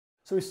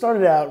So we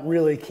started out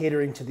really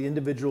catering to the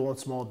individual and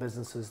small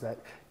businesses that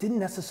didn't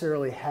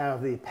necessarily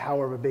have the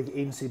power of a big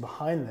agency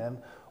behind them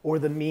or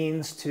the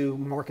means to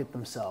market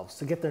themselves,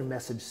 to get their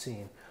message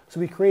seen. So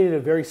we created a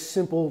very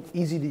simple,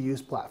 easy to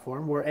use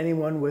platform where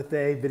anyone with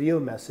a video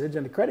message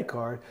and a credit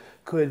card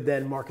could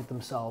then market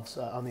themselves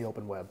on the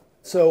open web.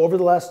 So over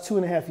the last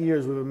 2.5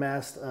 years, we've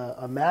amassed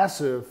a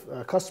massive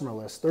customer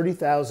list,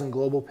 30,000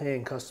 global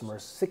paying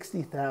customers,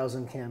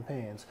 60,000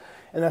 campaigns.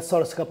 And that's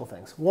taught us a couple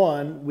things.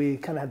 One, we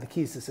kind of have the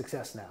keys to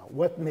success now.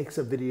 What makes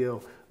a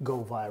video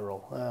go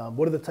viral?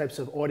 What are the types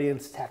of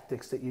audience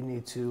tactics that you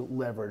need to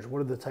leverage? What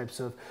are the types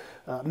of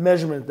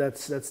measurement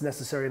that's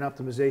necessary in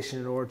optimization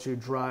in order to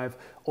drive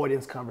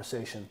audience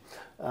conversation?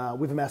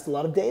 We've amassed a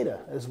lot of data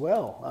as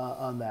well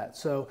on that.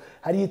 So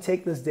how do you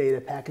take this data,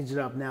 package it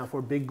up now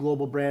for big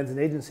global brands and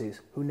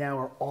agencies who now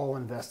are all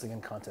investing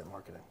in content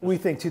marketing? We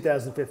think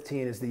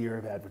 2015 is the year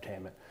of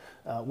advertainment.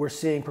 We're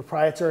seeing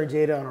proprietary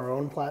data on our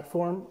own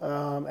platform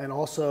and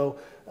also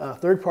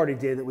third-party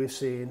data that we've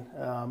seen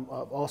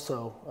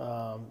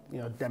also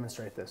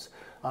demonstrate this.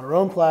 On our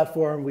own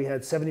platform, we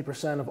had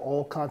 70% of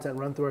all content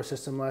run through our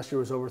system last year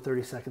was over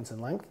 30 seconds in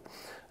length.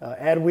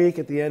 Adweek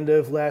at the end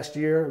of last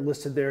year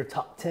listed their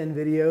top 10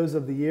 videos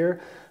of the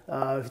year.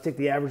 If you take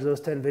the average of those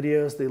 10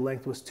 videos, the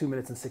length was 2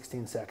 minutes and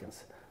 16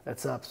 seconds.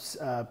 That's up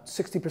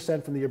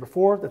 60% from the year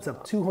before. That's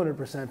up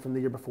 200% from the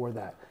year before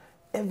that.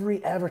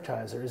 Every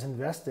advertiser is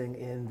investing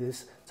in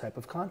this type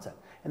of content,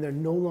 and they're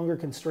no longer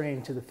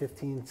constrained to the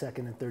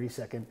 15-second and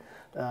 30-second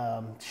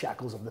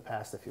shackles of the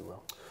past, if you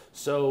will.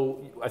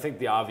 So I think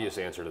the obvious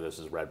answer to this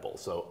is Red Bull.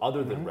 So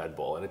other than Red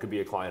Bull, and it could be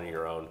a client of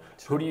your own,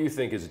 who do you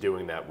think is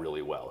doing that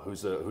really well?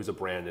 Who's a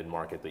brand and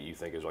market that you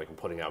think is like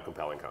putting out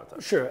compelling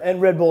content? Sure,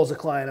 and Red Bull is a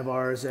client of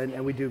ours,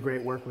 and we do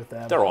great work with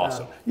them. They're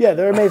awesome. Yeah,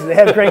 they're amazing. They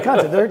have great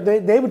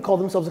content. They would call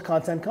themselves a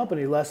content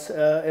company, less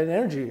an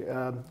energy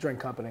drink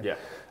company.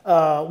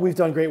 Yeah. We've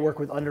done great work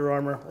with Under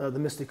Armour. The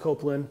Misty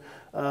Copeland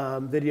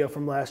video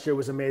from last year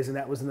was amazing.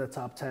 That was in the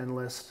top 10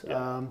 list.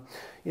 Yeah.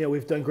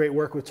 We've done great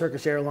work with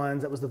Turkish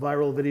Airlines. That was the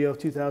viral video of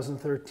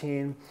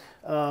 2013.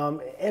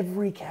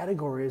 Every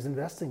category is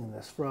investing in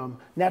this, from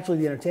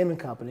naturally the entertainment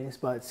companies,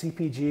 but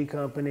CPG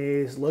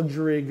companies,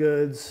 luxury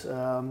goods.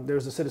 There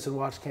was a Citizen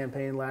Watch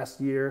campaign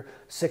last year,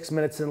 6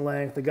 minutes in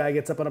length. The guy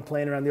gets up on a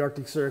plane around the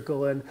Arctic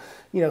Circle and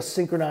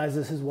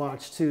synchronizes his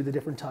watch to the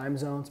different time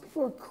zones.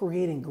 People are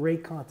creating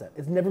great content.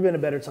 It's never been a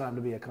better time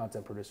to be a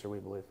content producer, we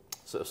believe.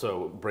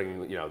 So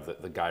bringing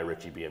the Guy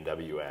Ritchie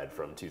BMW ad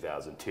from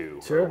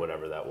 2002 Sure. or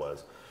whatever that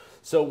was.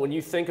 So when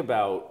you think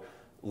about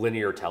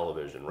linear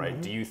television,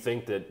 right? Do you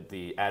think that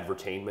the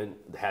advertainment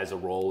has a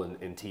role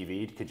in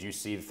TV? Could you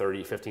see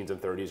 15s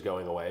and 30s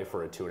going away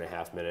for a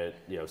 2.5 minute,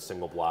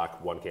 single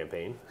block, one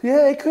campaign?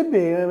 Yeah, it could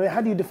be. I mean, how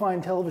do you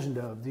define television,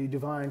 though? Do you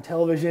define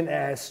television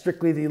as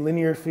strictly the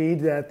linear feed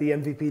that the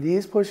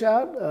MVPDs push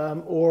out,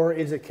 or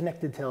is it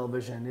connected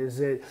television? Is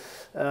it,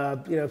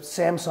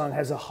 Samsung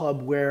has a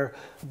hub where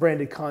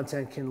branded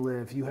content can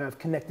live. You have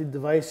connected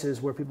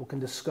devices where people can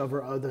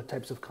discover other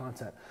types of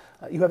content.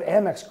 You have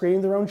Amex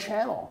creating their own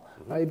channel.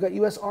 You've got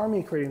US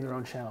Army creating their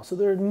own channel. So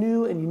there are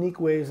new and unique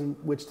ways in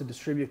which to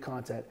distribute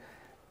content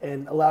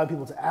and allowing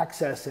people to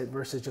access it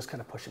versus just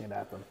kind of pushing it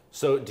at them.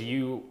 So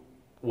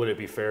would it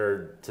be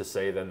fair to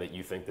say then that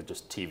you think that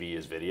just TV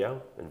is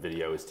video and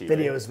video is TV?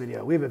 Video is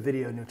video. We have a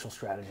video neutral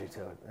strategy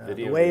to it.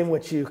 The way in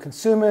which you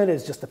consume it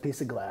is just a piece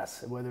of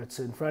glass, whether it's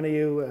in front of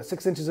you,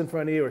 6 inches in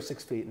front of you, or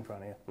 6 feet in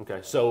front of you. Okay,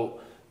 so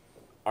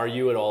are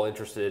you at all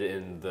interested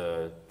in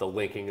the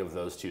linking of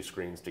those two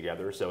screens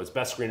together? So it's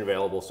best screen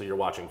available, so you're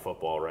watching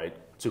football, right?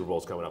 Super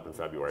Bowl's coming up in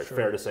February. Sure.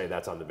 Fair to say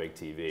that's on the big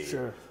TV.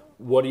 Sure.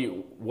 What do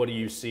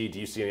you see? Do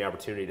you see any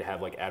opportunity to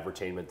have like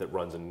advertainment that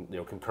runs in,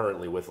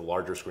 concurrently with a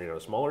larger screen or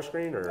a smaller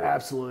screen? Or?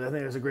 Absolutely. I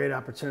think there's a great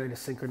opportunity to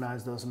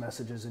synchronize those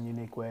messages in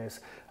unique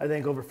ways. I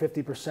think over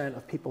 50%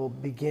 of people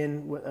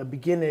begin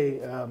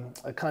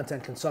a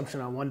content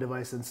consumption on one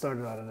device and start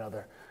it on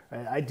another.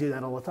 Right? I do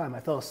that all the time. I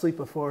fell asleep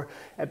before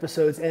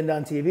episodes end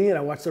on TV, and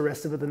I watch the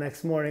rest of it the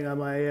next morning on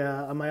my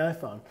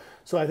iPhone.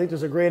 So I think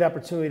there's a great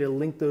opportunity to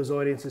link those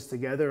audiences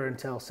together and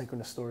tell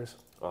synchronous stories.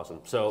 Awesome.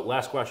 So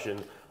last question.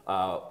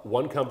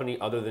 One company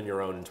other than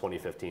your own in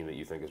 2015 that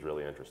you think is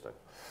really interesting?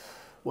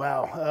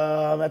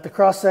 Wow. At the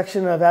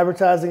cross-section of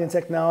advertising and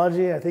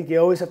technology, I think you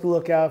always have to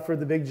look out for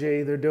the big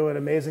G. They're doing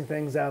amazing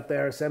things out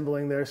there,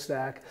 assembling their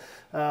stack.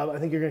 I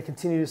think you're going to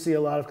continue to see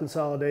a lot of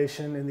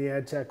consolidation in the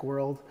ad tech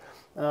world.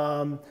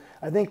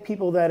 I think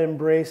people that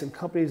embrace and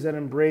companies that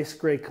embrace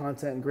great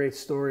content and great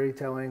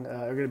storytelling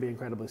are going to be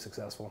incredibly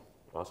successful.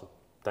 Awesome.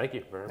 Thank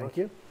you very much. Thank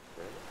you.